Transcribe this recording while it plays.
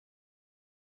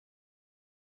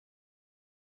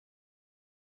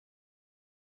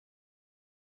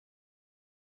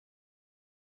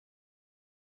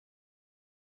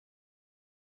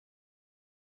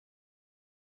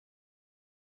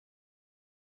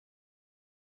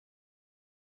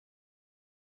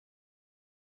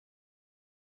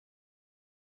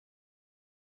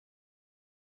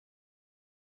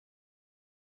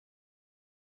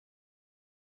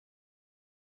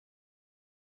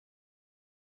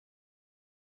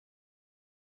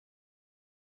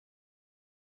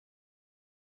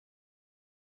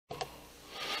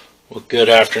Well, good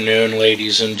afternoon,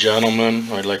 ladies and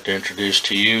gentlemen. I'd like to introduce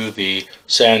to you the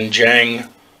Sanjiang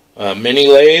mini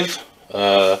lathe.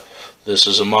 This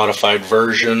is a modified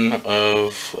version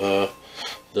of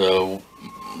the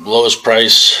lowest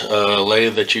price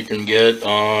lathe that you can get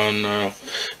on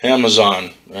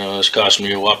Amazon. This cost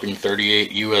me a whopping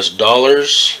 $38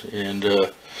 US,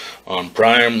 and on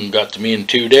Prime got to me in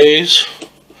 2 days.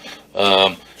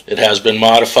 It has been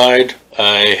modified.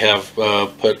 I have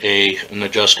put an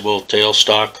adjustable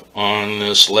tailstock on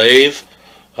this lathe.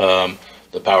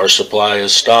 The power supply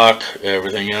is stock.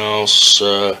 Everything else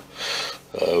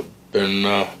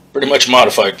been pretty much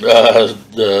modified.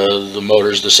 The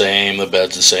motor's the same, the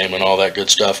bed's the same, and all that good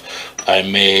stuff. I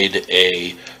made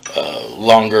a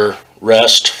longer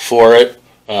rest for it.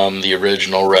 The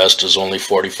original rest is only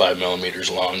 45 millimeters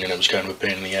long, and it was kind of a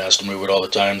pain in the ass to move it all the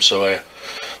time, so I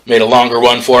made a longer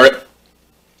one for it.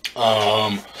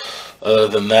 Other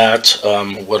than that,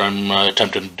 what I'm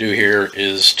attempting to do here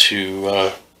is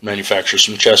to manufacture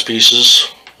some chess pieces.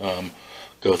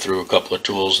 Go through a couple of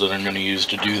tools that I'm going to use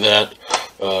to do that.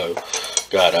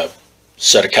 Got a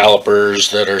set of calipers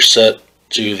that are set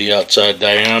to the outside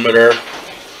diameter.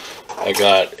 I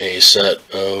got a set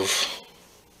of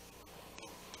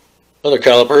other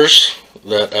calipers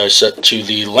that I set to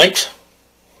the length.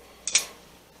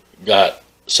 Got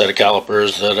a set of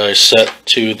calipers that I set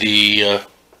to the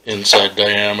inside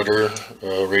diameter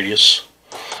radius,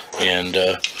 and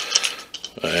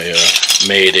I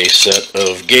made a set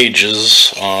of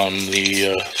gauges on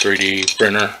the 3D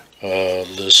printer.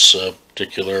 This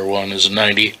particular one is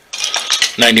 90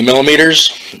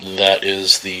 millimeters. That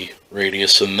is the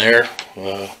radius in there.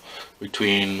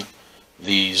 Between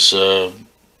these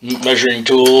measuring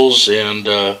tools and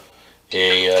a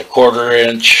 1/4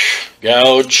 inch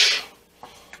gouge,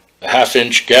 a 1/2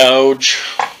 inch gouge,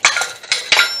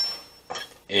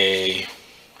 a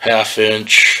 1/2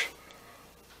 inch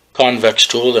convex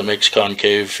tool that makes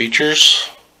concave features,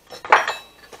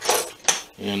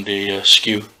 and a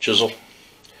skew chisel.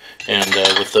 And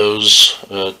with those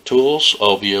tools,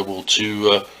 I'll be able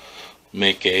to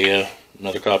make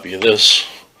another copy of this.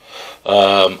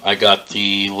 I got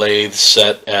the lathe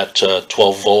set at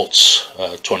 12 volts.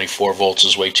 24 volts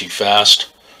is way too fast.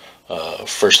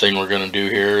 First thing we're going to do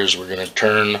here is we're going to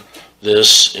turn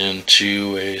this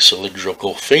into a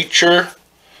cylindrical feature,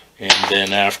 and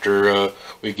then after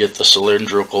we get the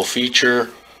cylindrical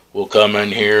feature, we'll come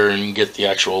in here and get the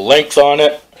actual length on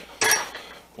it.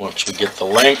 Once we get the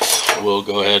length, we'll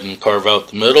go ahead and carve out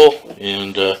the middle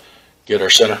and get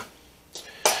our center.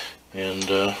 And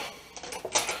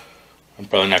I'm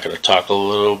probably not going to talk a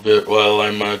little bit while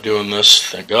I'm doing this,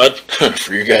 thank God,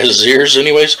 for you guys' ears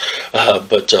anyways,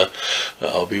 but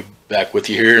I'll be back with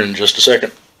you here in just a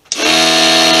second.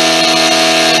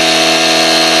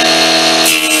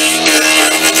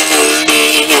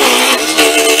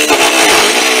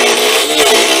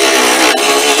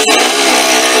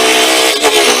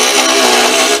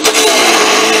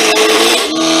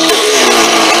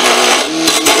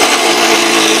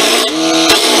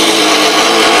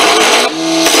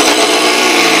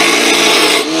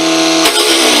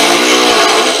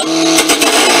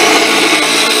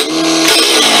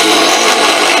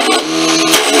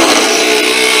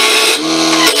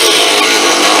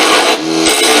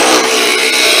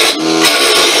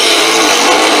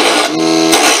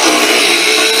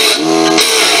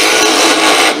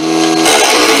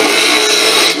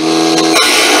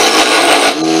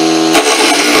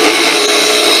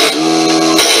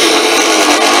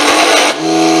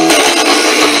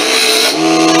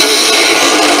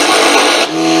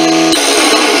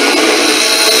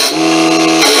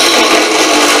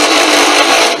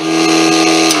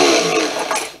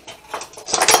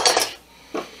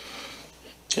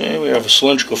 Okay, we have a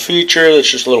cylindrical feature that's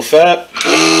just a little fat.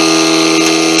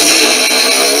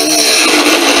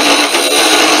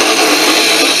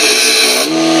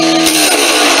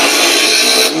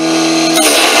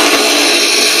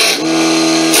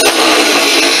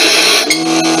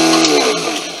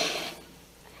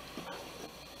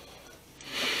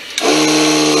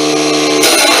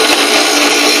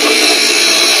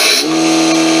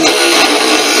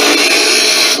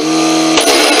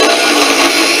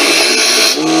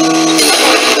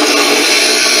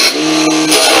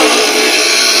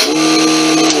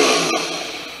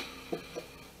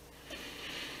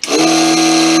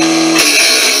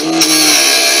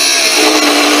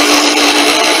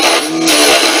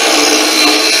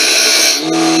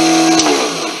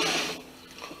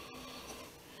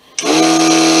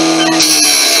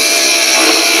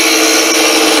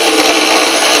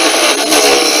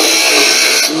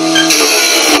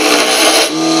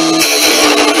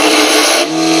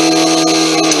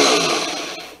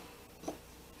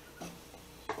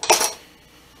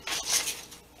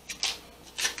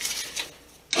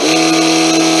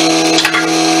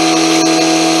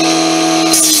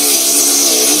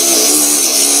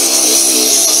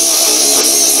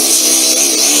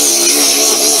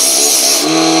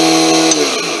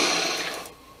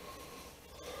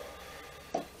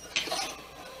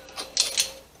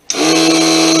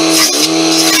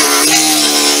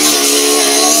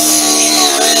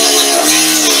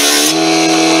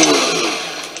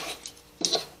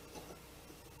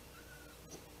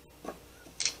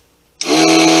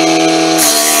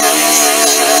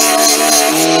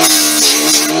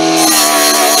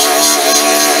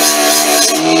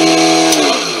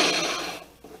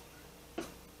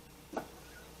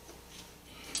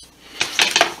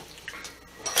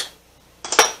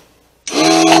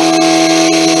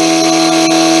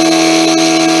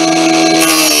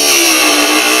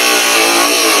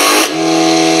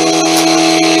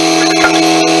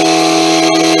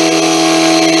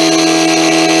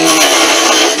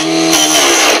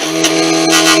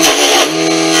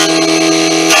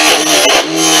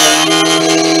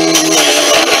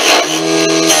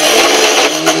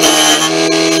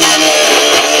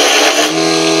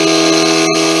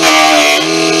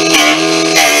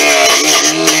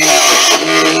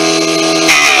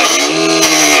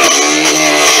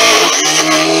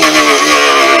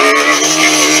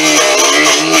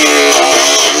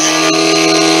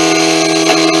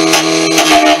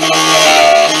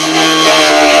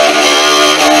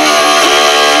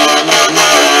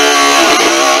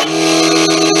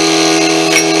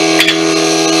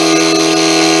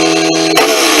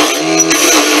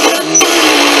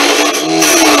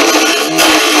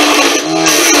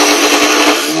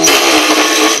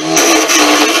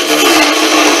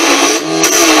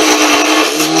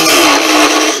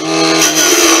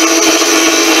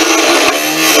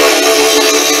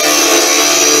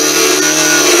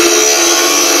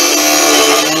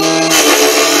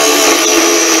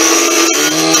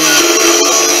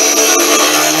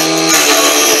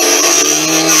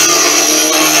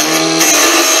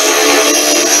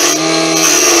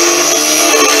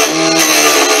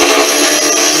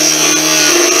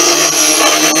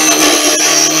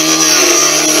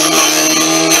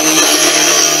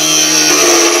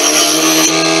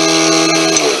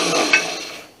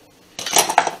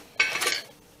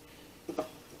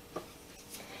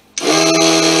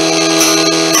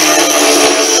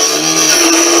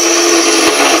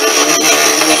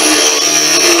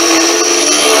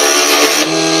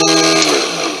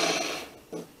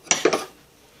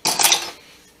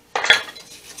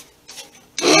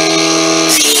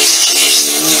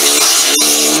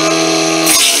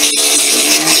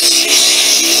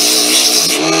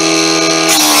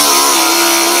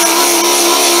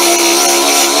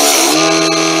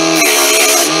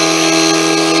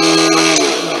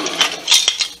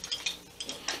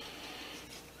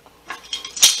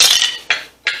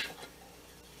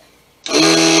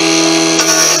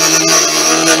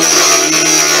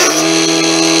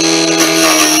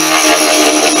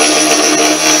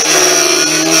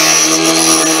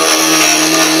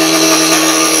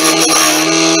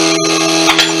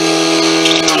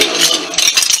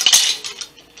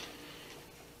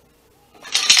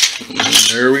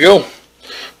 there we go.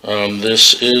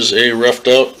 This is a roughed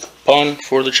out pawn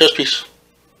for the chess piece.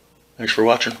 Thanks for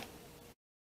watching.